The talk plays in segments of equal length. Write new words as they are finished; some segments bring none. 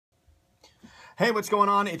Hey, what's going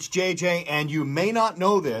on? It's JJ, and you may not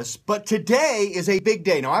know this, but today is a big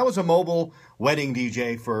day. Now, I was a mobile wedding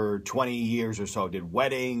DJ for 20 years or so. Did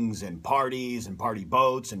weddings and parties and party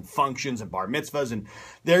boats and functions and bar mitzvahs. And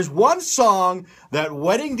there's one song that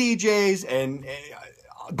wedding DJs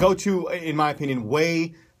go to, in my opinion,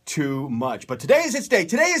 way too much. But today is its day.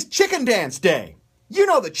 Today is Chicken Dance Day. You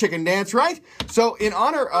know the chicken dance, right? So in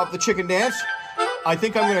honor of the chicken dance, I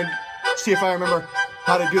think I'm going to see if I remember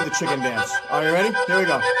how to do the chicken dance. Are you ready? Here we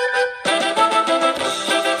go.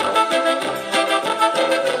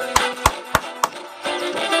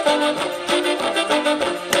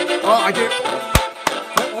 Oh, I did.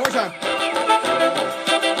 One more time.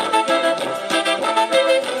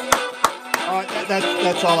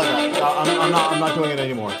 That's all I got. I'm not doing it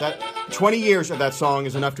anymore. 20 years of that song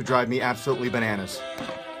is enough to drive me absolutely bananas.